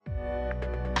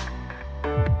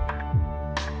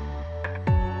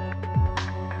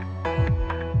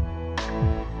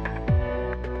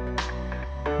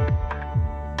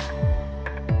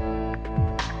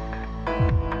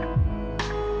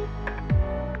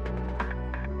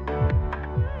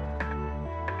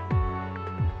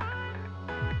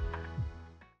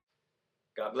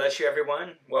Bless you,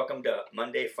 everyone. Welcome to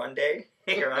Monday Fun Day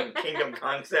here on Kingdom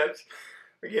Concepts.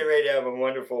 We're getting ready to have a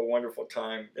wonderful, wonderful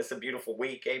time. It's a beautiful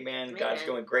week. Amen. Amen. God's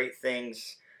doing great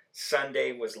things.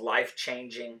 Sunday was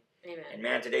life-changing. Amen. And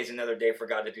man, today's another day for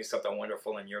God to do something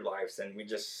wonderful in your lives. And we're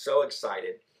just so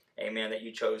excited, amen, that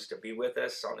you chose to be with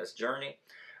us on this journey.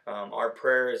 Our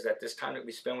prayer is that this time that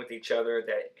we spend with each other,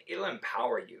 that it'll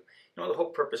empower you. You know, the whole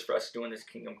purpose for us doing this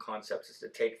Kingdom Concepts is to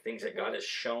take things that God has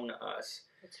shown us.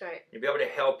 That's right. To be able to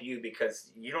help you,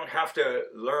 because you don't have to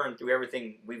learn through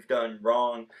everything we've done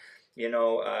wrong. You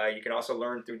know, you can also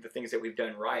learn through the things that we've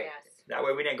done right. Yes. That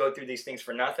way we didn't go through these things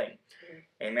for nothing.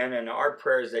 Mm-hmm. Amen. And our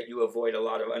prayer is that you avoid a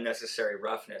lot of unnecessary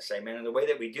roughness. Amen. And the way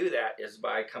that we do that is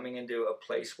by coming into a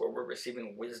place where we're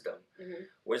receiving wisdom. Mm-hmm.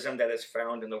 Wisdom that is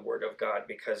found in the Word of God.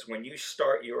 Because when you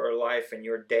start your life and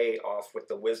your day off with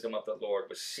the wisdom of the Lord,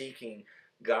 with seeking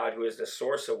God, who is the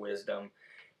source of wisdom,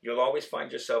 you'll always find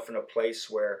yourself in a place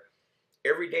where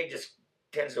every day just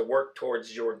tends to work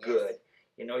towards your good.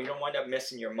 You know, you don't wind up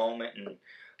missing your moment, and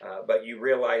but you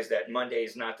realize that Monday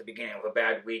is not the beginning of a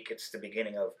bad week. It's the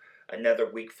beginning of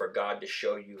another week for God to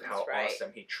show you how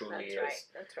awesome He truly is.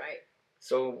 That's right.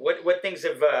 So what things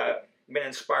have been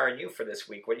inspiring you for this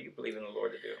week? What do you believe in the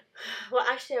Lord to do? Well,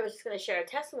 actually, I was just going to share a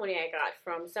testimony I got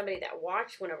from somebody that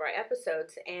watched one of our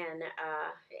episodes, and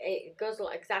it goes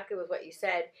exactly with what you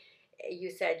said.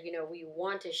 You said, you know, we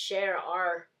want to share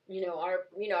our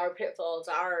pitfalls,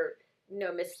 our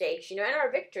mistakes, and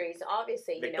our victories,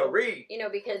 obviously, Victory.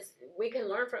 Because we can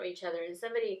learn from each other. And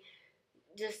somebody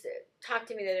just talked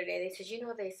to me the other day. They said,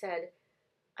 they said,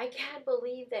 I can't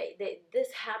believe that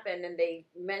this happened. And they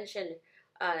mentioned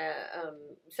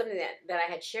something that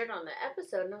I had shared on the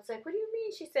episode. And I was like, what do you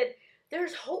mean? She said,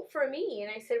 there's hope for me.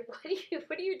 And I said,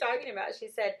 what are you talking about? She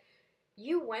said,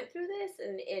 you went through this?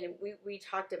 And we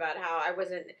talked about how I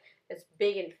wasn't as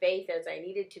big in faith as I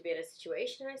needed to be in a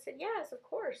situation. And I said, yes, of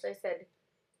course. I said,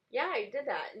 yeah, I did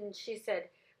that. And she said,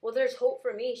 well, there's hope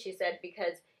for me, she said,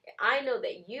 because I know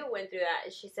that you went through that.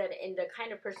 And she said, and the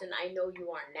kind of person I know you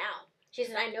are now. She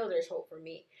said, I know there's hope for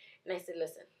me. And I said,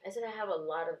 listen, I said, I have a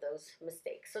lot of those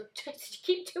mistakes. So just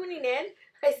keep tuning in.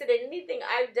 I said, anything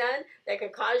I've done that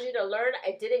could cause you to learn,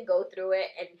 I didn't go through it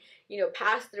and,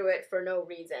 pass through it for no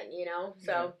reason,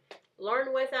 So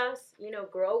learn with us,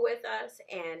 grow with us,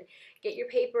 and get your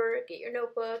paper, get your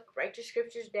notebook, write your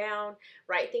scriptures down,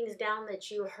 write things down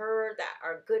that you heard that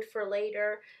are good for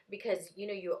later, because,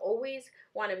 you always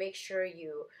want to make sure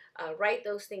you write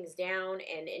those things down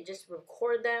and just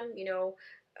record them,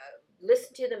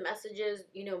 listen to the messages,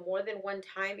 more than one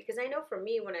time, because I know for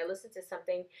me, when I listen to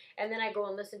something and then I go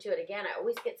and listen to it again, I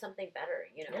always get something better,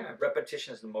 Yeah,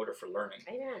 repetition is the motor for learning.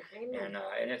 Amen.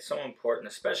 And it's so important,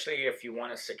 especially if you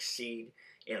want to succeed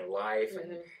in life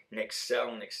and excel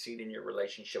and exceed in your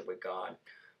relationship with God.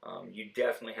 You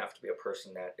definitely have to be a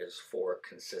person that is for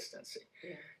consistency.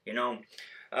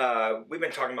 We've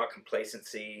been talking about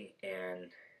complacency, and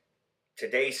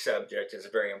today's subject is a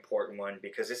very important one,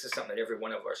 because this is something that every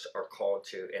one of us are called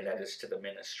to, and that is to the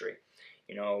ministry.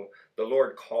 The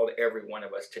Lord called every one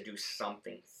of us to do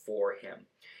something for Him.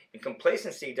 And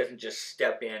complacency doesn't just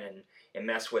step in and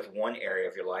mess with one area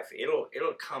of your life.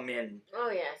 It'll come in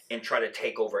and try to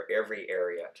take over every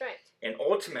area. That's right. And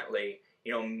ultimately,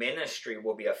 ministry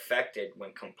will be affected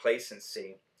when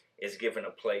complacency is given a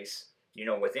place,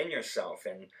 within yourself.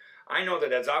 And I know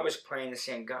that as I was praying and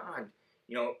saying, God,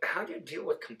 how do you deal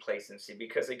with complacency?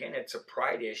 Because again, it's a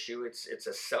pride issue. It's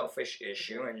a selfish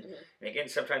issue. And again,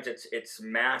 sometimes it's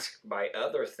masked by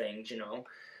other things,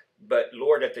 But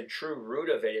Lord, at the true root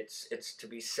of it, it's to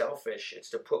be selfish. It's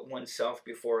to put oneself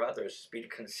before others, be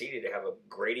conceited, to have a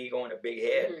great ego and a big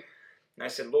head. And I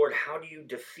said, Lord, how do you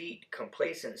defeat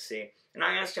complacency? And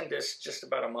I asked Him this just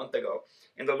about a month ago.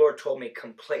 And the Lord told me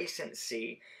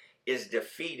complacency is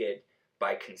defeated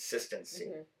by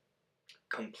consistency.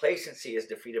 Complacency is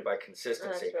defeated by consistency.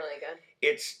 Oh, that's really good.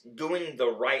 It's doing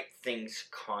the right things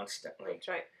constantly. That's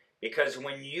right. Because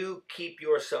when you keep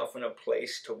yourself in a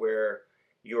place to where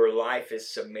your life is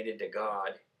submitted to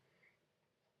God,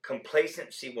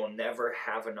 complacency will never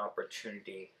have an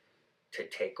opportunity to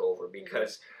take over.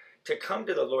 Because to come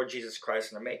to the Lord Jesus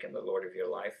Christ and to make Him the Lord of your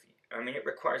life, it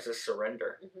requires a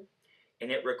surrender.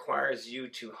 And it requires you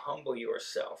to humble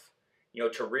yourself,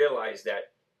 to realize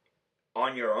that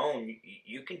on your own,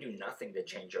 you can do nothing to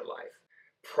change your life.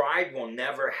 Pride will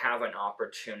never have an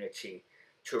opportunity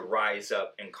to rise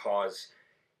up and cause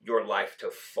your life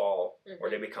to fall or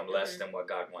to become less than what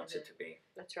God wants it to be.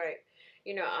 That's right.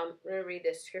 I'm going to read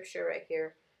this scripture right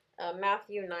here.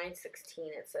 Matthew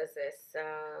 9:16, it says this.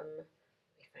 Let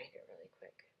me find it really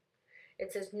quick.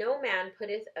 It says, "No man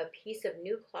putteth a piece of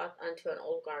new cloth unto an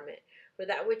old garment, for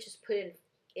that which is put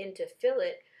in to fill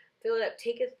it up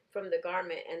taketh from the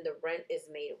garment, and the rent is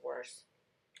made worse."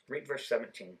 Read verse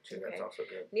 17 too. Okay. That's also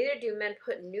good. "Neither do men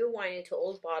put new wine into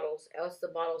old bottles, else the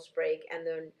bottles break, and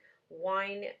the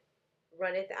wine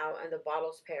runneth out, and the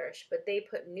bottles perish. But they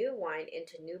put new wine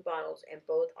into new bottles, and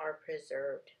both are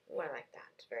preserved." Oh, I like that.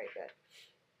 It's very good.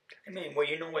 I mean, well,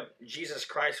 you know what Jesus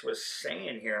Christ was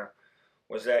saying here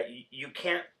was that you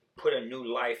can't put a new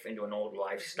life into an old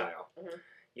lifestyle. Mm-hmm.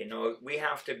 You know, we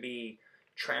have to be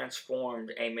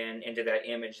transformed, amen, into that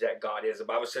image that God is. The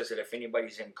Bible says that if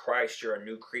anybody's in Christ, you're a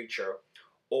new creature.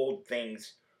 Old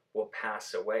things will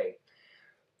pass away.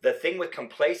 The thing with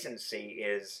complacency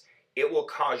is it will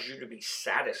cause you to be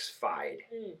satisfied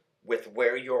with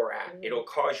where you're at. It'll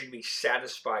cause you to be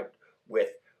satisfied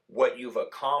with what you've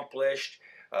accomplished,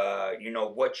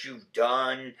 what you've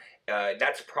done.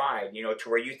 That's pride, to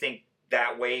where you think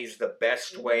that way is the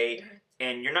best way,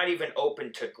 and you're not even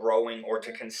open to growing or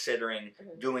to considering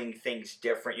doing things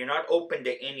different. You're not open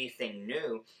to anything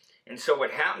new. And so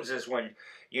what happens is when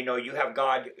you have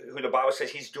God, who the Bible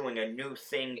says He's doing a new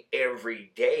thing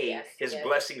every day. Yes, His yes.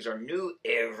 blessings are new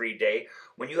every day.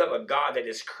 When you have a God that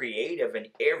is creative and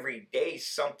every day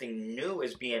something new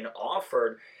is being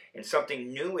offered and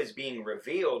something new is being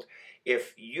revealed,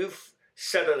 if you've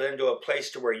settled into a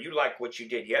place to where you like what you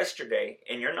did yesterday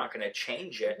and you're not going to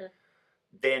change it,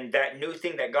 then that new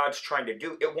thing that God's trying to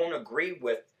do, it won't agree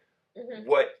with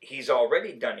what He's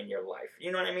already done in your life.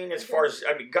 You know what I mean? As far as,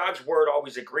 God's word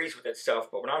always agrees with itself,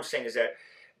 but what I'm saying is that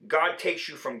God takes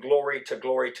you from glory to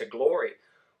glory to glory.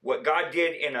 What God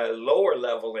did in a lower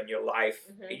level in your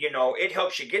life, it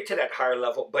helps you get to that higher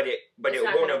level, but it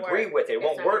won't agree with it. It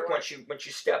won't work once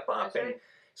you step up. That's right.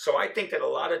 So I think that a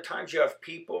lot of times you have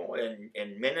people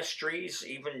in ministries,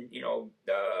 even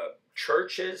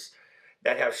churches,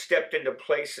 that have stepped into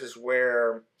places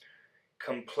where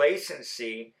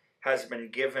complacency has been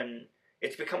given.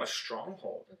 It's become a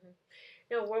stronghold.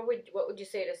 No, what would you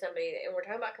say to somebody? And we're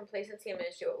talking about complacency in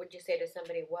ministry. What would you say to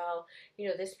somebody? Well,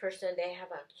 this person, they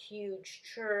have a huge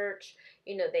church.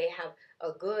 They have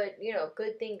a good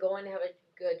thing going. Have a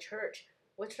good church.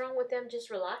 What's wrong with them just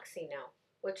relaxing now?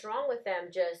 What's wrong with them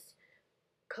just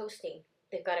coasting?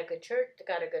 They've got a good church. They've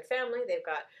got a good family. They've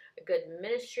got a good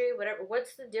ministry. Whatever.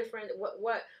 What's the difference?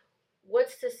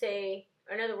 What's to say?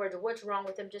 In other words, what's wrong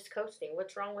with them just coasting?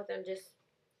 What's wrong with them just?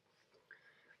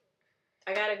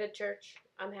 I got a good church.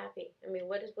 I'm happy.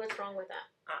 What's wrong with that?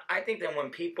 I think that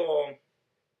when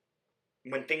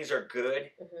things are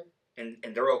good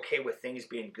and they're okay with things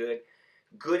being good,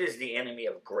 good is the enemy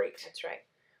of great. That's right.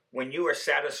 When you are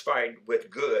satisfied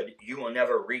with good, you will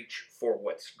never reach for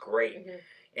what's great.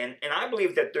 And I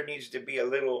believe that there needs to be a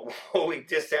little holy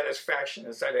dissatisfaction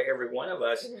inside of every one of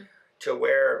us to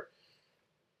where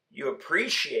you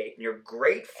appreciate and you're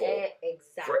grateful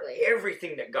for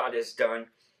everything that God has done,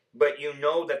 but you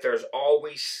know that there's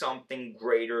always something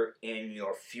greater in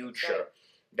your future.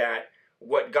 That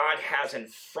what God has in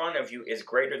front of you is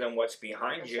greater than what's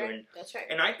behind you. Right. That's right.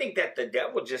 And I think that the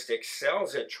devil just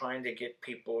excels at trying to get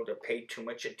people to pay too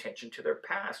much attention to their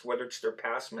past, whether it's their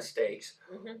past mistakes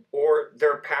or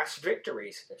their past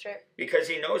victories. That's right. Because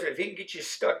he knows that if he can get you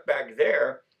stuck back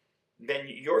there, then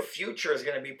your future is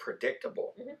going to be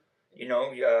predictable.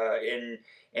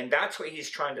 And that's what he's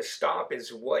trying to stop,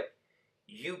 is what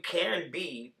you can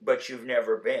be, but you've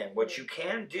never been. What you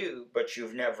can do, but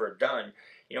you've never done.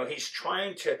 He's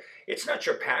trying to, it's not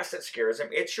your past that scares him,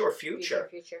 it's your future.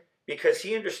 Because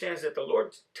he understands that the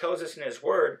Lord tells us in his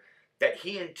word that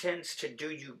he intends to do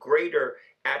you greater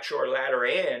at your latter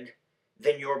end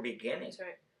than your beginning. That's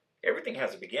right. Everything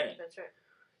has a beginning. That's right.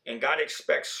 And God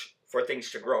expects for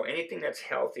things to grow. Anything that's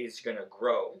healthy is going to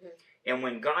grow. And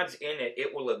when God's in it,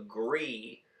 it will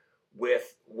agree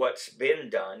with what's been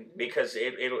done, because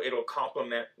it'll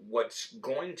complement what's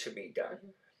going to be done.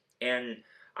 And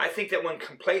I think that when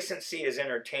complacency is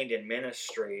entertained in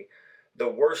ministry, the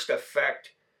worst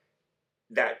effect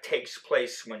that takes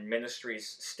place when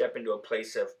ministries step into a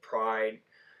place of pride,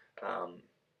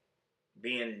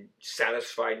 being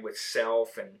satisfied with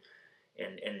self and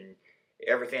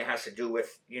everything that has to do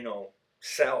with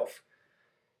self,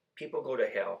 people go to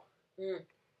hell.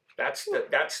 That's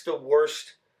the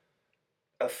worst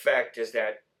effect, is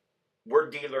that we're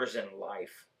dealers in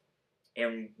life.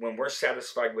 And when we're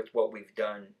satisfied with what we've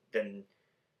done, then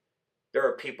there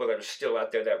are people that are still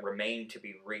out there that remain to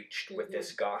be reached with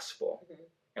this gospel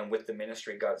and with the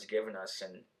ministry God's given us.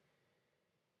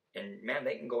 And man,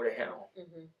 they can go to hell.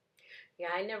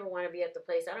 Yeah, I never want to be at the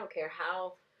place. I don't care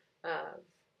how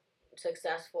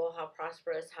successful, how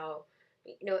prosperous, how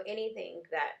anything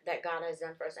that God has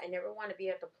done for us. I never want to be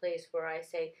at the place where I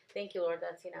say, "Thank you, Lord,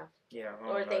 that's enough." Yeah. Oh,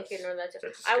 Lord, thank you, Lord, that's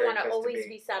enough. that's a I scary want to place to always be.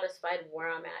 be satisfied where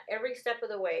I'm at every step of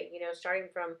the way. Starting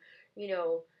from you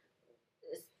know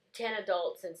 10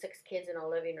 adults and 6 kids in a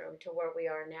living room to where we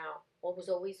are now. I was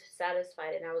always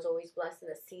satisfied, and I was always blessed in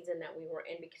the season that we were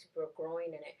in because we were growing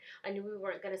in it. I knew we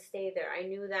weren't going to stay there. I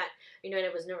knew that, and I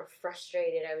was never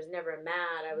frustrated. I was never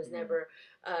mad. I was never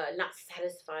not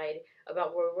satisfied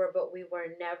about where we were, but we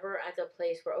were never at the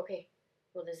place where, okay,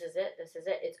 well, this is it. This is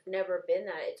it. It's never been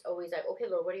that. It's always like, okay,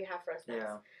 Lord, what do you have for us next?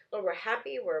 Yeah. Lord, we're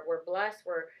happy. We're blessed.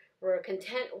 We're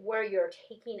content where you're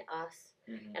taking us.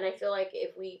 And I feel like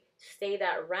if we stay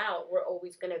that route, we're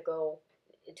always going to go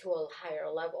to a higher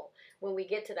level. When we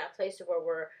get to that place where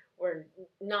we're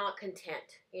not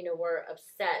content, we're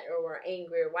upset or we're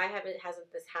angry, or why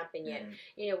hasn't this happened yet?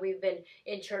 We've been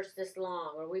in church this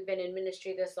long, or we've been in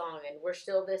ministry this long, and we're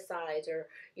still this size, or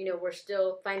we're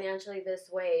still financially this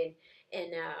way.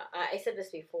 And I said this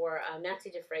before.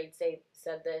 Nancy DeFrade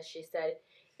said this. She said,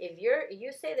 if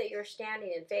you say that you're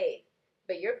standing in faith,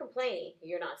 but you're complaining,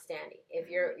 you're not standing. If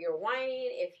you're whining,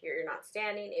 if you're not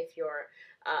standing, if you're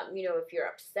if you're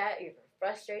upset, if you're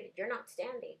frustrated, you're not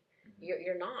standing.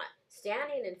 You're not.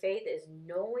 Standing in faith is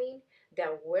knowing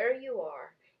that where you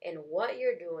are and what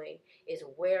you're doing is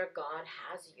where God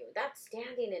has you. That's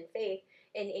standing in faith,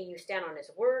 and you stand on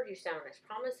His word, you stand on His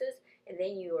promises, and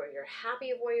then you're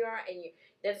happy of where you are. And you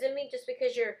doesn't mean just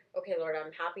because you're okay, Lord,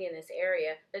 I'm happy in this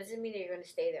area, that doesn't mean that you're going to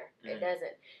stay there. It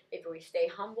doesn't. If we stay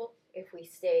humble, if we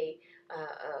stay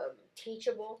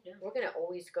teachable, we're going to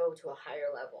always go to a higher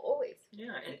level, always.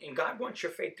 Yeah, and God wants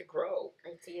your faith to grow.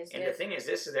 And the thing is,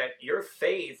 this is that your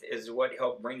faith is what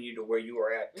helped bring you to where you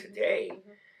are at today.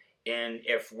 And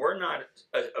if we're not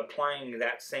applying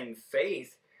that same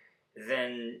faith,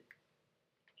 then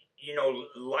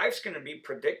life's going to be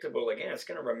predictable again. It's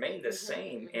going to remain the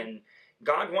same. And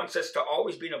God wants us to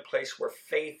always be in a place where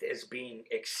faith is being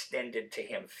extended to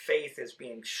Him. Faith is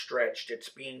being stretched. It's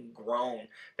being grown.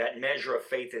 That measure of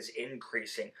faith is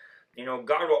increasing.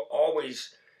 God will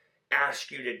always ask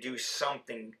you to do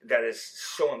something that is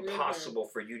so impossible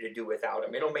for you to do without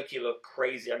Him. It'll make you look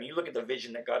crazy. I mean, you look at the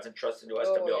vision that God's entrusted to us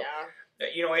to build. Yeah.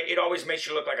 It always makes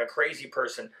you look like a crazy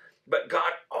person. But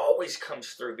God always comes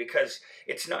through, because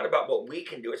it's not about what we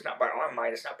can do. It's not by our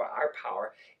might. It's not by our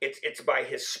power. It's by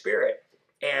His Spirit.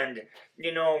 And,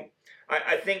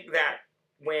 I think that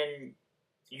when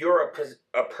you're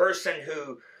a person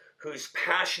who's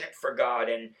passionate for God,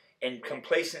 and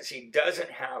complacency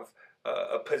doesn't have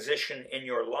a position in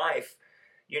your life,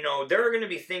 there are going to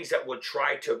be things that will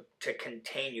try to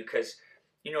contain you, because,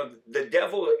 the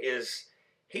devil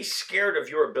he's scared of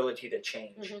your ability to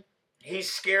change.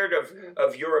 He's scared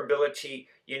of your ability,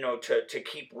 to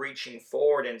keep reaching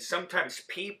forward. And sometimes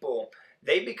people,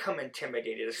 they become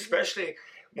intimidated, especially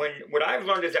what I've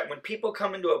learned is that when people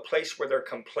come into a place where they're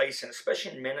complacent,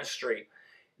 especially in ministry,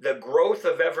 the growth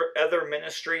of other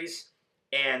ministries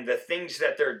and the things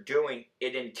that they're doing,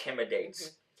 it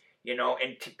intimidates,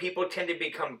 and people tend to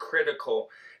become critical,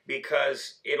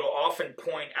 because it'll often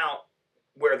point out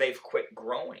where they've quit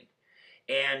growing.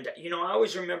 And, I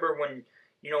always remember when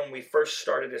we first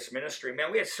started this ministry,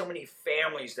 man, we had so many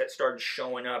families that started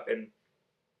showing up. And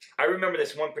I remember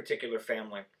this one particular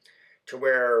family, to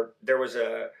where there was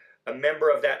a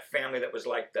member of that family that was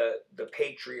like the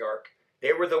patriarch.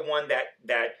 They were the one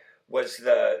that was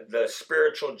the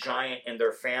spiritual giant in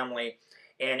their family.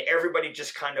 And everybody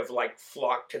just kind of like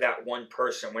flocked to that one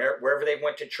person. Wherever they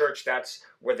went to church, that's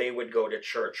where they would go to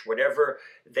church. Whatever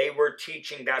they were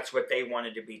teaching, that's what they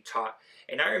wanted to be taught.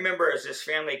 And I remember as this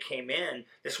family came in,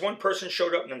 this one person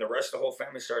showed up, and then the rest of the whole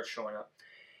family started showing up.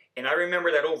 And I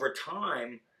remember that over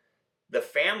time, the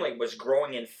family was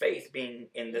growing in faith, being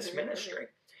in this ministry.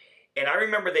 And I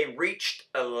remember they reached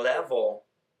a level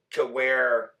to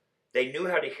where they knew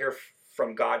how to hear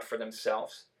from God for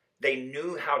themselves. They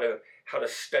knew how to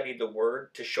study the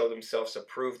Word to show themselves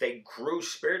approved. They grew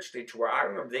spiritually to where I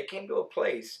remember they came to a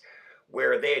place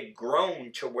where they had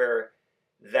grown to where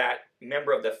that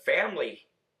member of the family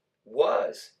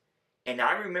was. And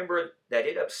I remember that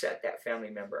it upset that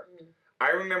family member. I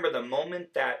remember the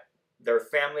moment that their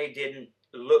family didn't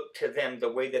look to them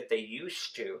the way that they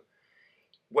used to.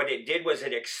 What it did was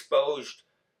it exposed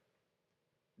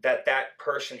that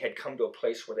person had come to a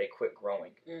place where they quit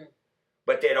growing.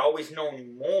 But they'd always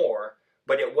known more,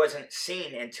 but it wasn't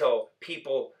seen until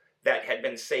people that had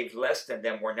been saved less than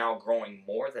them were now growing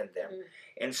more than them.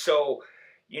 And so,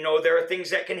 there are things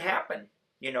that can happen.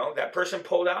 That person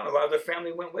pulled out, and a lot of the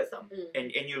family went with them.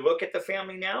 And you look at the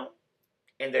family now,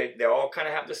 and they all kind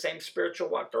of have the same spiritual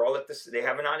walk. They're all at this. They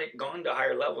haven't gone to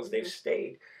higher levels. Mm-hmm. They've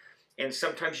stayed, and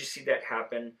sometimes you see that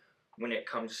happen when it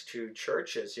comes to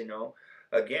churches.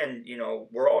 Again,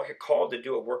 we're all called to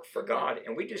do a work for God,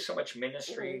 and we do so much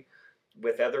ministry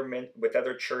with other men, with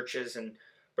other churches, and.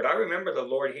 But I remember the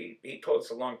Lord, he told us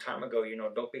a long time ago,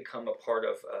 don't become a part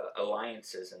of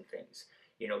alliances and things,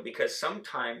 because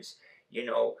sometimes,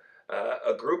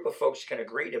 a group of folks can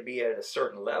agree to be at a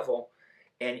certain level,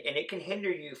 and it can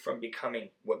hinder you from becoming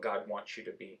what God wants you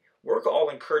to be. We're all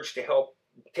encouraged to help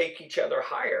take each other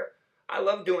higher. I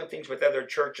love doing things with other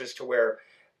churches to where,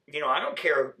 I don't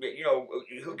care,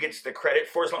 who gets the credit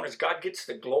for, as long as God gets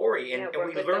the glory, and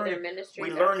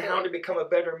we learn how to become a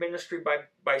better ministry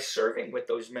by serving with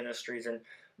those ministries, and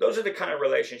those are the kind of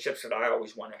relationships that I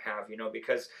always want to have,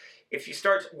 because if you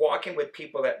start walking with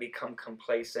people that become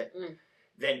complacent,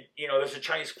 then there's a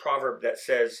Chinese proverb that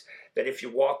says that if you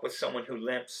walk with someone who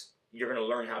limps, you're going to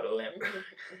learn how to limp.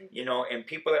 And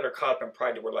people that are caught up in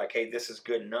pride, that were like, hey, this is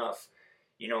good enough,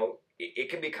 it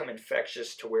can become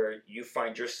infectious to where you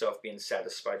find yourself being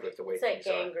satisfied with the way things are. It's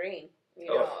like gangrene,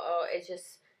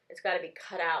 it's got to be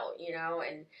cut out,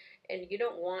 and you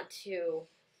don't want to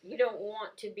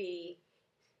be,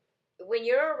 when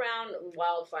you're around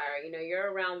wildfire,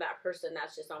 you're around that person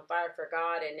that's just on fire for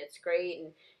God, and it's great,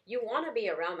 and you want to be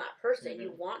around that person.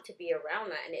 You want to be around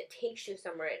that, and it takes you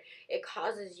somewhere. It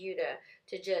causes you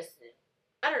to just,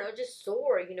 I don't know, just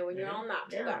soar, when you're on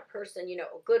that person, a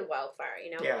good wildfire,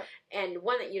 and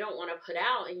one that you don't want to put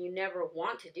out, and you never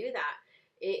want to do that.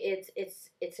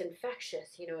 It's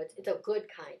infectious, it's a good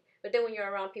kind. But then when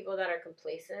you're around people that are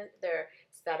complacent, they're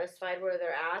satisfied where they're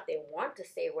at, they want to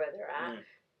stay where they're at.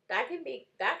 That can be,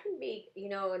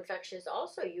 infectious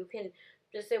also. You can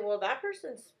just say, well, that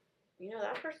person's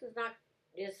not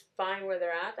just fine where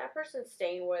they're at. That person's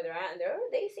staying where they're at, and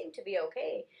they seem to be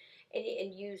okay.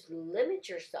 And you limit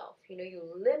yourself. You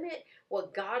limit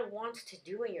what God wants to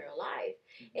do in your life.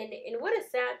 And what a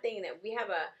sad thing that we have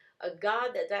a God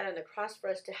that died on the cross for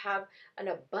us to have an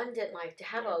abundant life, to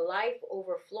have a life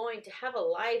overflowing, to have a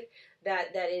life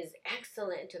that is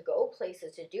excellent, to go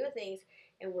places, to do things,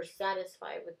 and we're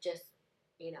satisfied with just,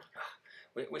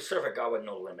 We serve a God with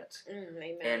no limits.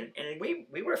 Amen. And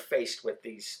we were faced with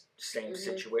these same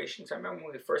situations. I remember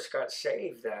when we first got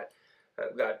saved, that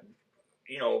got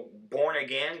born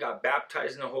again, got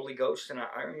baptized in the Holy Ghost, and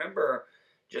I remember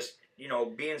just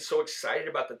being so excited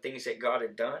about the things that God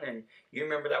had done. And you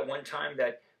remember that one time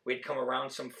that we'd come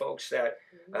around some folks that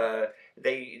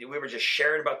we were just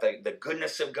sharing about the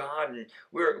goodness of God, and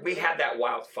we had that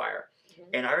wildfire.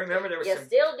 And I remember there was you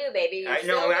still do, baby. I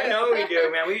know we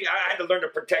do, man. I had to learn to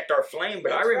protect our flame,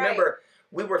 but I remember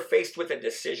we were faced with a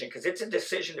decision, because it's a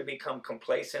decision to become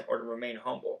complacent or to remain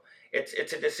humble.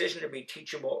 It's a decision to be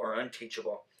teachable or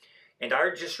unteachable. And I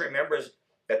just remember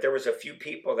that there was a few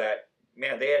people that,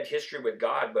 man, they had history with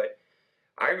God, but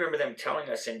I remember them telling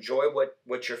us, enjoy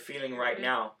what you're feeling right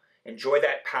now. Enjoy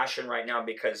that passion right now,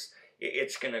 because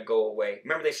it's going to go away.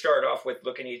 Remember, they started off with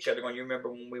looking at each other going, you remember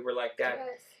when we were like that?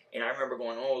 Yes. And I remember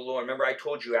going, oh, Lord. Remember I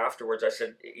told you afterwards, I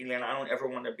said, Eliana, I don't ever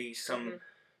want to be some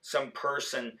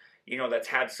person, that's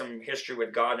had some history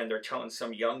with God, and they're telling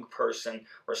some young person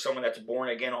or someone that's born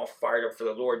again, all fired up for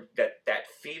the Lord, that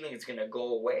feeling is going to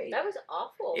go away. That was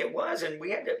awful. It was, and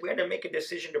we had to make a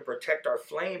decision to protect our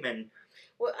flame. And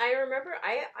well, I remember,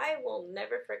 I will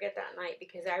never forget that night,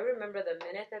 because I remember the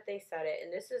minute that they said it,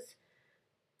 and this is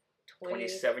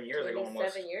 27 years ago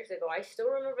almost. 27 years ago. I still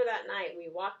remember that night. We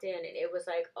walked in, and it was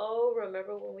like, oh,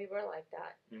 remember when we were like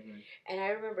that? And I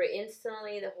remember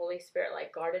instantly the Holy Spirit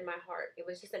guarded my heart. It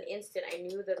was just an instant. I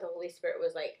knew that the Holy Spirit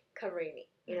was covering me.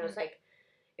 It was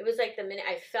like the minute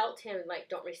I felt Him,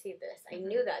 don't receive this. I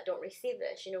knew that, don't receive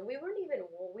this. We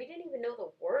didn't even know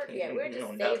the word yet. We were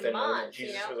just saved months,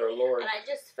 Jesus was our Lord. And I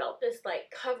just felt this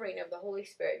covering of the Holy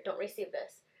Spirit. Don't receive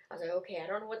this. I was like, okay, I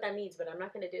don't know what that means, but I'm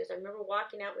not going to do this. I remember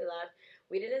walking out, we left.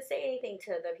 We didn't say anything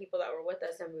to the people that were with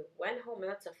us, and we went home, and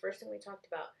that's the first thing we talked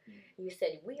about. You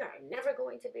said, we are never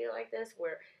going to be like this.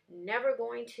 We're never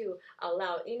going to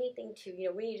allow anything to,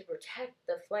 we need to protect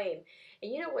the flame.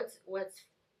 And what's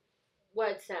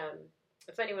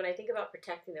funny, when I think about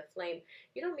protecting the flame,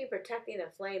 you don't mean protecting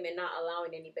the flame and not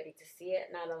allowing anybody to see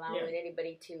it, not allowing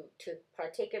anybody to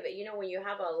partake of it. When you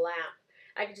have a lamp,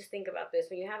 I can just think about this.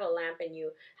 When you have a lamp and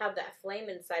you have that flame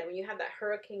inside, when you have that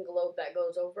hurricane globe that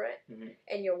goes over it,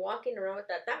 and you're walking around with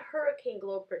that hurricane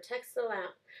globe protects the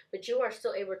lamp, but you are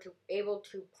still able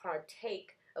to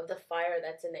partake of the fire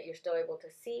that's in it. You're still able to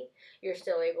see. You're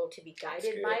still able to be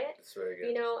guided by it. That's very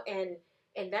good.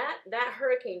 And that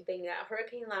hurricane thing, that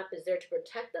hurricane lamp is there to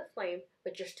protect the flame,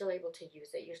 but you're still able to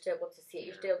use it. You're still able to see it.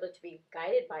 You're still able to be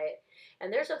guided by it.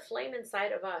 And there's a flame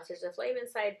inside of us. There's a flame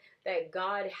inside that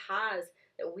God has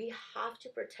that we have to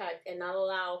protect and not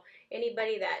allow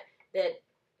anybody that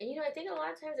and I think a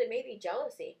lot of times it may be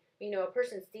jealousy. A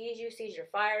person sees you, sees your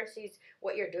fire, sees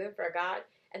what you're doing for God,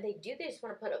 and they just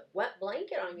want to put a wet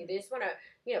blanket on you. They just want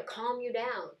to, calm you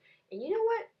down. And you know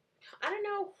what? I don't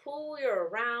know who you're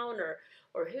around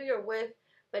or who you're with,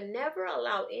 but never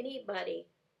allow anybody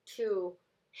to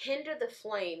hinder the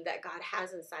flame that God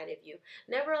has inside of you.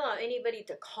 Never allow anybody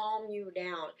to calm you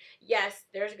down. Yes,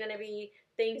 there's going to be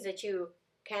things that you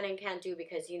can and can't do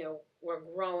because, we're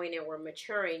growing and we're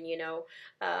maturing,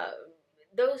 uh,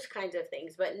 those kinds of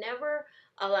things. But never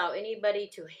allow anybody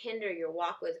to hinder your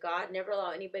walk with God. Never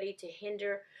allow anybody to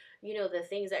hinder, the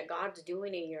things that God's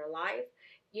doing in your life.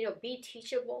 Be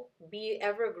teachable, be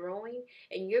ever growing,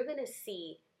 and you're going to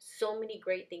see so many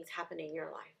great things happen in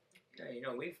your life.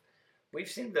 Yeah, we've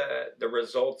seen the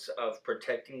results of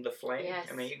protecting the flame. Yes.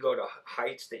 I mean, you go to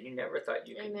heights that you never thought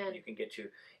you can get to,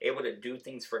 able to do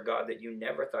things for God that you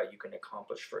never thought you can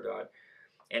accomplish for God.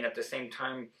 And at the same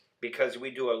time, because we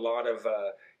do a lot of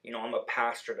I'm a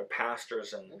pastor to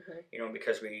pastors, and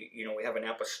because we have an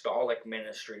apostolic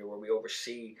ministry where we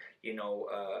oversee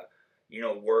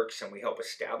works, and we help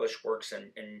establish works,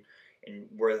 and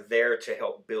we're there to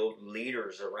help build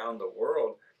leaders around the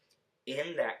world.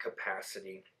 In that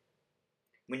capacity,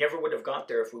 we never would have got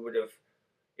there if we would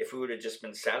have just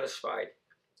been satisfied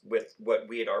with what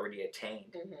we had already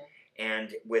attained.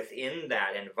 And within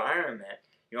that environment,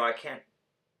 I can't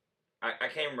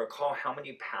even recall how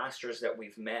many pastors that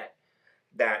we've met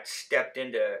that stepped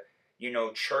into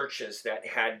churches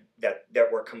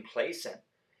that were complacent,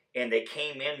 and they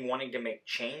came in wanting to make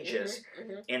changes.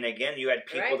 And again, you had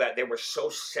people that they were so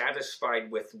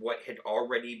satisfied with what had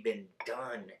already been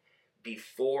done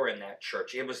before in that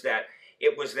church. It was that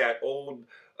old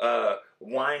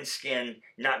wineskin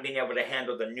not being able to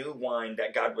handle the new wine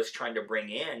that God was trying to bring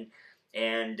in.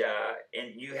 And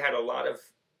you had a lot of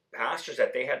pastors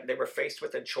that they were faced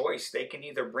with a choice. They can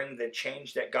either bring the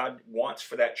change that God wants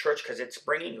for that church because it's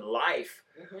bringing life,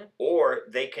 or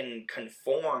they can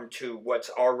conform to what's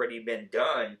already been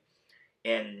done,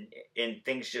 and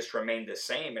things just remain the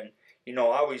same. And I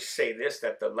always say this,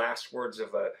 that the last words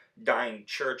of a dying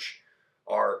church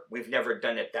are, "We've never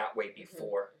done it that way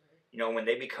before." When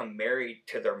they become married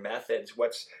to their methods,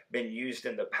 what's been used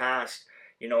in the past,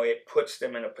 it puts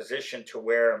them in a position to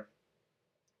where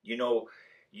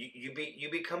you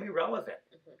become irrelevant.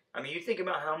 I mean, you think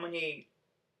about how many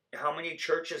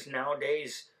churches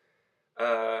nowadays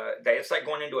that it's like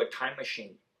going into a time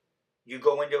machine. You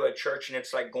go into a church and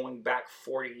it's like going back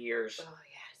 40 years. Oh,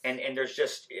 yes. And there's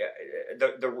just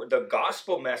the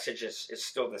gospel message is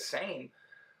still the same,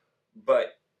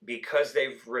 but because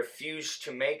they've refused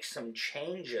to make some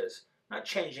changes, not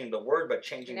changing the word, but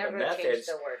changing the methods,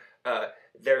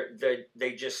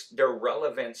 their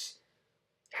relevance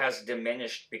has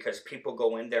diminished, because people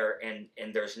go in there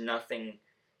and there's nothing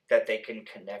that they can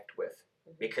connect with,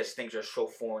 because things are so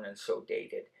foreign and so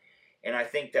dated. And I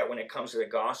think that when it comes to the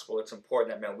gospel, it's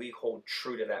important that, we hold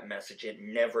true to that message. It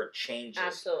never changes.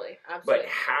 Absolutely. But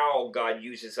how God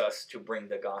uses us to bring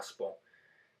the gospel,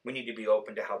 we need to be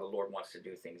open to how the Lord wants to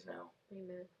do things now.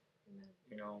 Amen.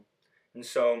 And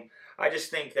so I just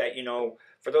think that,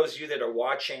 for those of you that are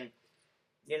watching,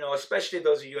 especially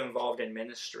those of you involved in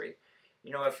ministry,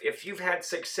 if you've had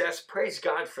success, praise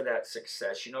God for that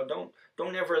success.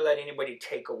 Don't ever let anybody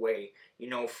take away,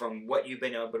 from what you've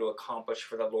been able to accomplish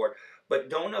for the Lord. But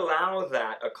don't allow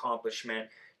that accomplishment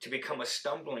to become a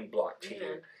stumbling block to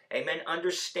you. Amen.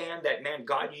 Understand that, man,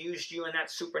 God used you in that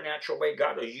supernatural way.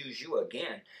 God will use you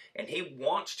again. And He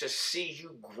wants to see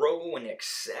you grow and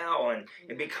excel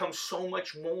and become so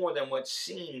much more than what's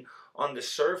seen on the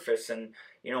surface. And,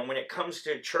 when it comes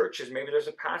to churches, maybe there's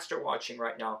a pastor watching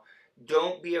right now.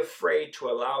 Don't be afraid to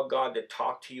allow God to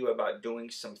talk to you about doing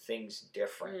some things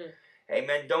different.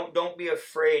 Amen. Don't be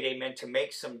afraid, amen, to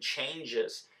make some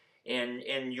changes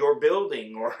in your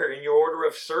building or in your order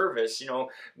of service.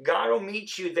 God will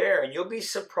meet you there, and you'll be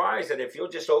surprised that if you'll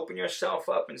just open yourself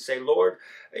up and say, "Lord,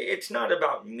 it's not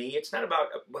about me. It's not about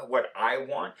what I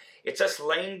want. It's us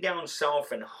laying down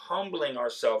self and humbling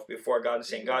ourselves before God and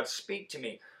saying, God, speak to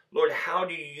me. Lord, how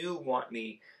do you want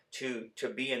me to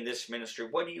be in this ministry?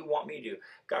 What do you want me to do?"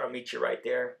 God will meet you right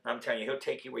there. I'm telling you, He'll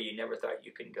take you where you never thought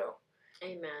you can go.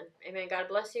 Amen. Amen. God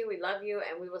bless you. We love you,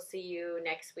 and we will see you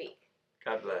next week.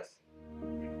 God bless.